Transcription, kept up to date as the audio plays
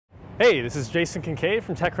Hey, this is Jason Kincaid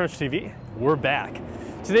from TechCrunch TV. We're back.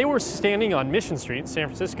 Today we're standing on Mission Street in San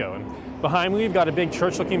Francisco, and behind me we've got a big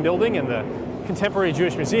church-looking building and the Contemporary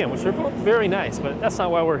Jewish Museum, which are both very nice, but that's not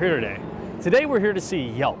why we're here today. Today we're here to see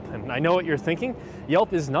Yelp, and I know what you're thinking.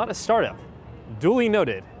 Yelp is not a startup. Duly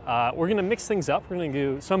noted. We're going to mix things up. We're going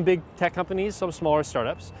to do some big tech companies, some smaller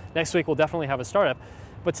startups. Next week we'll definitely have a startup,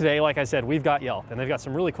 but today, like I said, we've got Yelp, and they've got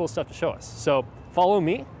some really cool stuff to show us. So follow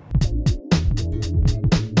me.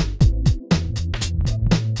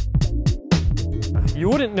 You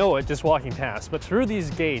wouldn't know it just walking past, but through these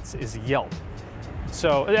gates is Yelp.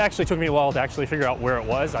 So it actually took me a while to actually figure out where it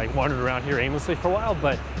was. I wandered around here aimlessly for a while,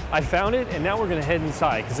 but I found it, and now we're gonna head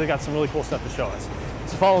inside because they got some really cool stuff to show us.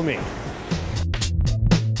 So follow me.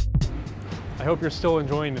 I hope you're still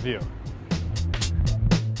enjoying the view.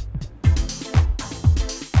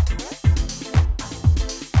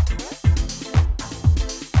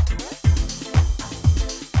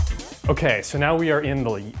 Okay, so now we are in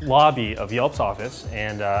the lobby of Yelp's office,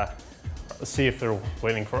 and let's see if they're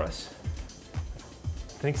waiting for us.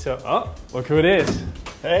 I think so. Oh, look who it is.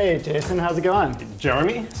 Hey, Jason, how's it going?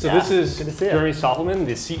 Jeremy. So yeah, this is good to see you. Jeremy Stoppelman,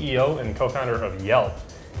 the CEO and co-founder of Yelp.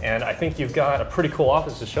 And I think you've got a pretty cool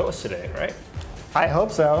office to show us today, right? I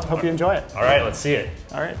hope so. Hope you enjoy it. All right, let's see it.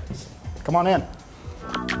 All right, come on in.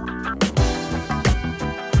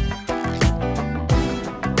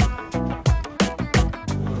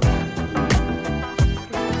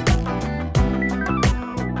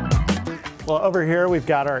 Well, over here we've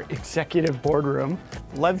got our executive boardroom,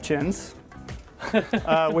 Levchin's,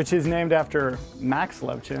 which is named after Max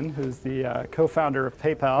Levchin, who's the co-founder of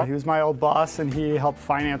PayPal. He was my old boss, and he helped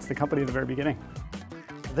finance the company at the very beginning.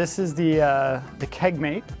 This is the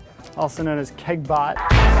Kegmate, also known as Kegbot.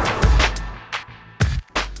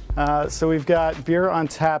 So we've got beer on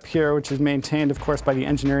tap here, which is maintained, of course, by the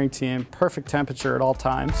engineering team. Perfect temperature at all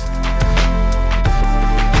times.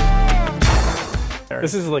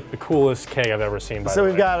 This is like the coolest keg I've ever seen, by the So way.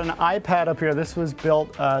 we've got an iPad up here. This was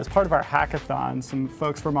built as part of our hackathon. Some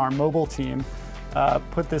folks from our mobile team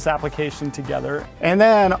put this application together. And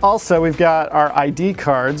then also we've got our ID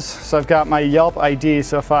cards. So I've got my Yelp ID.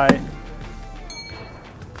 So if I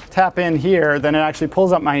tap in here, then it actually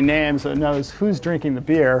pulls up my name so it knows who's drinking the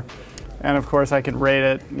beer. And of course I can rate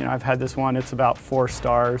it. You know, I've had this one, it's about 4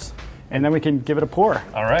 stars. And then we can give it a pour.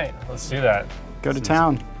 All right, let's do that. Go to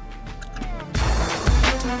town.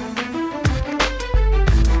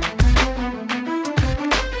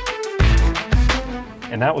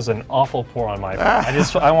 And that was an awful pour on my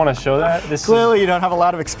part. I want to show that. This Clearly you don't have a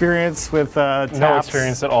lot of experience with taps. No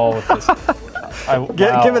experience at all with this. Wow.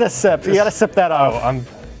 Give it a sip. You got to sip that off.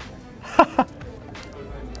 Oh,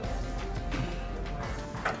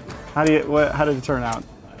 How did it turn out?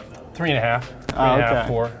 3.5. 3.5,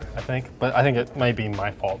 4, I think. But I think it might be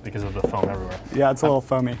my fault because of the foam everywhere. Yeah, it's a little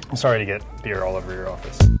foamy. I'm sorry to get beer all over your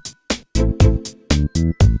office.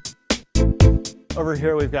 Over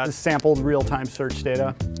here we've got sampled real-time search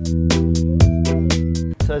data.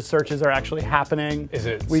 So searches are actually happening. Is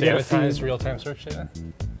it sanitized real-time search data?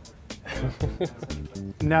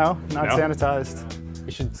 No, not sanitized.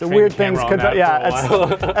 You should so weird things could,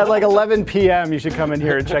 at like 11 p.m. you should come in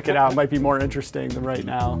here and check it out. It might be more interesting than right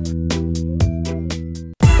now.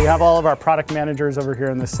 We have all of our product managers over here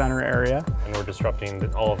in the center area. And we're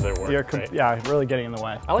disrupting all of their work, right? Yeah, really getting in the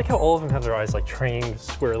way. I like how all of them have their eyes like trained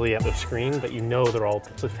squarely at the screen, but you know they're all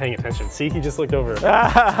paying attention. See, he just looked over.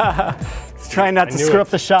 He's trying not to screw up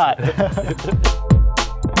the shot.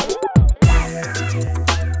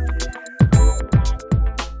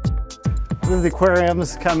 This is the aquarium.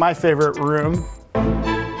 This is kind of my favorite room.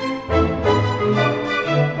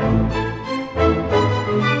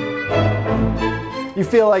 You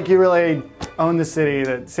feel like you really own the city,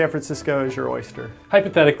 that San Francisco is your oyster.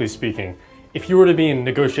 Hypothetically speaking, if you were to be in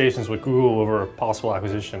negotiations with Google over a possible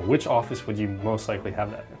acquisition, which office would you most likely have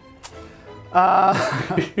that in?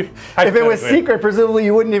 If it was secret, presumably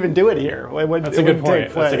you wouldn't even do it here. That's a good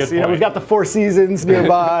point. That's a good point. You know, we've got the Four Seasons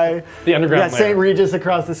nearby. The underground. You got St. Regis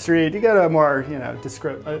across the street. You got a more, you know,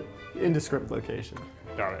 indescript location.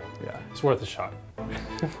 Got it. Yeah, it's worth a shot.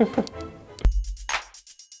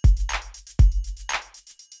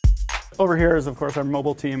 Over here is, of course, our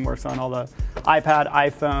mobile team works on all the iPad,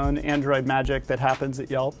 iPhone, Android magic that happens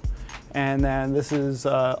at Yelp. And then this is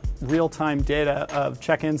real-time data of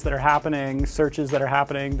check-ins that are happening, searches that are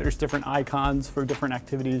happening. There's different icons for different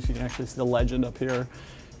activities. You can actually see the legend up here.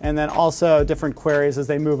 And then also different queries as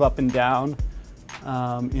they move up and down.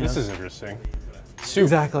 This is interesting. Soup.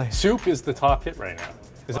 Exactly. Soup is the top hit right now.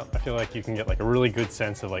 I feel like you can get like a really good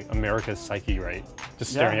sense of like America's psyche, right?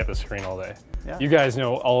 Just staring at the screen all day. Yeah. You guys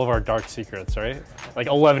know all of our dark secrets, right? Like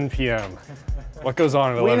 11 p.m. What goes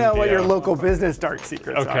on at 11 p.m.? We know what your local business dark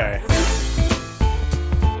secrets are. Okay.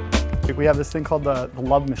 We have this thing called the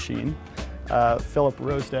Love Machine. Philip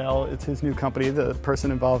Rosedale, it's his new company, the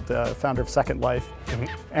person involved, founder of Second Life.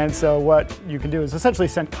 And so what you can do is essentially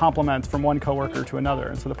send compliments from one coworker to another.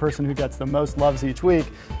 And so the person who gets the most loves each week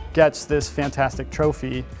gets this fantastic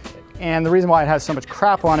trophy. And the reason why it has so much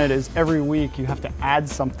crap on it is every week you have to add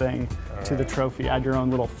something to the trophy, add your own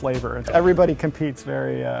little flavor. And everybody competes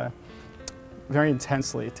very, very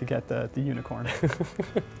intensely to get the unicorn.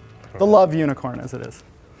 The love unicorn, as it is.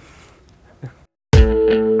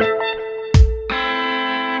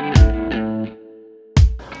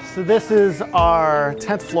 So this is our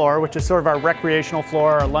 10th floor, which is sort of our recreational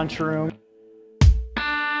floor, our lunchroom.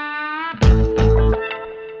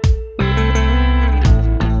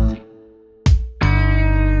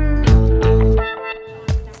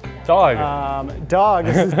 Dog. Dog,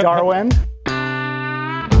 this is Darwin.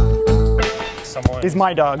 He's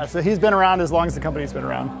my dog. So he's been around as long as the company's been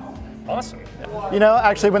around. Awesome. You know,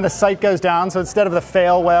 actually when the site goes down, so instead of the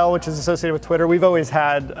fail whale, which is associated with Twitter, we've always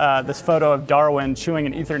had this photo of Darwin chewing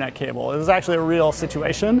an Ethernet cable. It was actually a real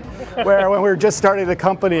situation where when we were just starting the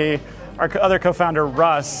company, our other co-founder,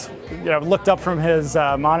 Russ, looked up from his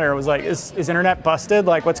monitor and was like, is internet busted?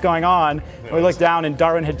 Like, what's going on? And we looked down and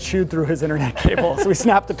Darwin had chewed through his internet cable. So we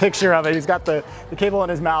snapped a picture of it. He's got the cable in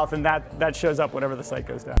his mouth, and that shows up whenever the site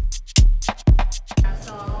goes down.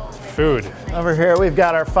 Food. Over here we've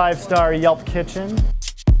got our 5-star Yelp kitchen.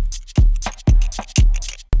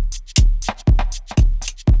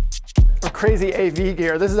 Our crazy AV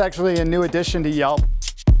gear. This is actually a new addition to Yelp.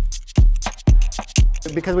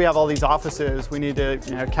 Because we have all these offices, we need to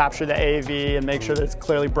capture the AV and make sure that it's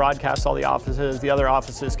clearly broadcast to all the offices. The other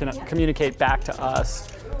offices can communicate back to us.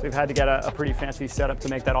 So we've had to get a pretty fancy setup to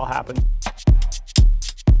make that all happen.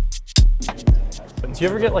 Do you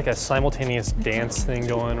ever get like a simultaneous dance thing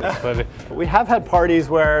going? We have had parties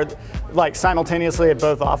where, like, simultaneously at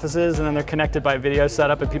both offices, and then they're connected by video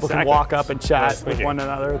setup, and people can walk up and chat with one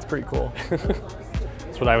another. It's pretty cool.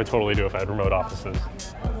 That's what I would totally do if I had remote offices.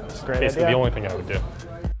 It's great. Basically the only thing I would do.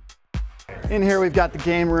 In here we've got the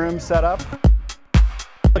game room set up.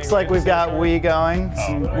 Looks like we've got Wii going,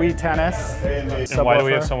 some Wii tennis. And why do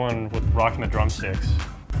we have someone rocking the drumsticks?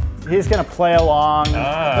 He's going to play along,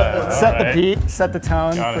 set the beat, set the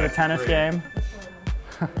tone for the tennis game.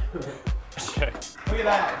 Look at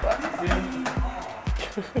that.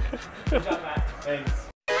 Good job, Matt. Thanks.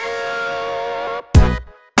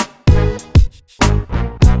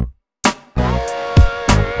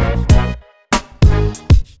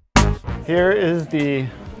 Here is the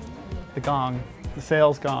gong, the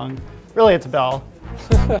sales gong. Really, it's a bell.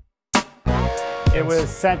 It was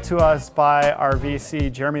sent to us by our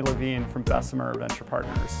VC, Jeremy Levine from Bessemer Venture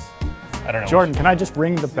Partners. I don't know. Jordan, can I just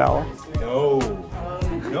ring the bell? No.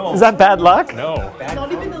 No. Is that bad luck? No.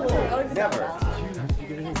 Not even a little. Never.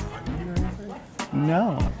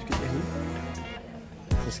 No.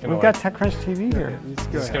 We've got TechCrunch TV here.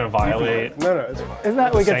 It's going to violate. No, it's fine. Isn't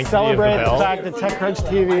that we can celebrate the bell? fact that TechCrunch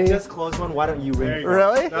TV... I just closed one. Why don't you ring?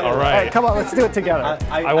 Really? All right. Come on, let's do it together.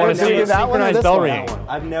 I want to see a synchronized bell ringing.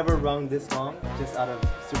 I've never rung this long, just out of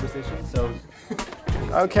superstition, so...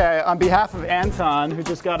 Okay, on behalf of Anton, who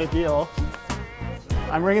just got a deal,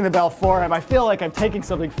 I'm ringing the bell for him. I feel like I'm taking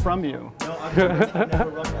something from you. No, I've never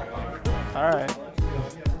rung that long. All right.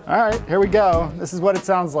 All right, here we go. This is what it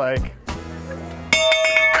sounds like.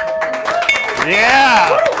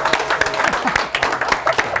 Yeah!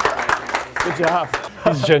 Good job.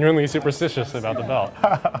 He's genuinely superstitious about the bell.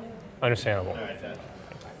 Understandable.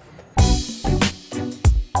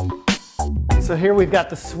 So here we've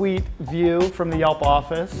got the suite view from the Yelp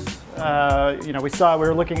office. We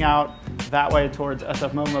were looking out that way towards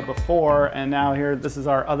SF MoMA before, and now here, this is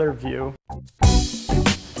our other view.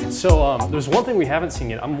 So there's one thing we haven't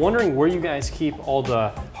seen yet. I'm wondering where you guys keep all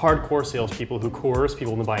the hardcore salespeople who coerce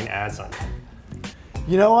people into buying ads on.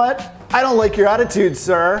 You know what? I don't like your attitude,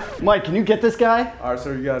 sir. Mike, can you get this guy? All right,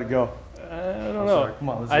 sir, you gotta go. I don't know. Sorry. Come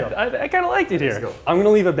on, let's go. I kind of liked it here. I'm going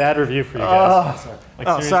to leave a bad review for you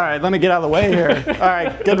guys. Sorry. Let me get out of the way here. All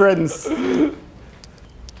right, good riddance.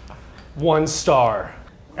 1 star.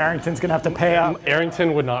 Arrington's going to have to pay up.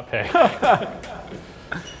 Arrington would not pay.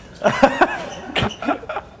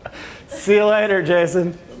 See you later,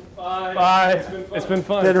 Jason. Bye. It's been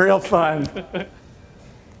fun. Been real fun.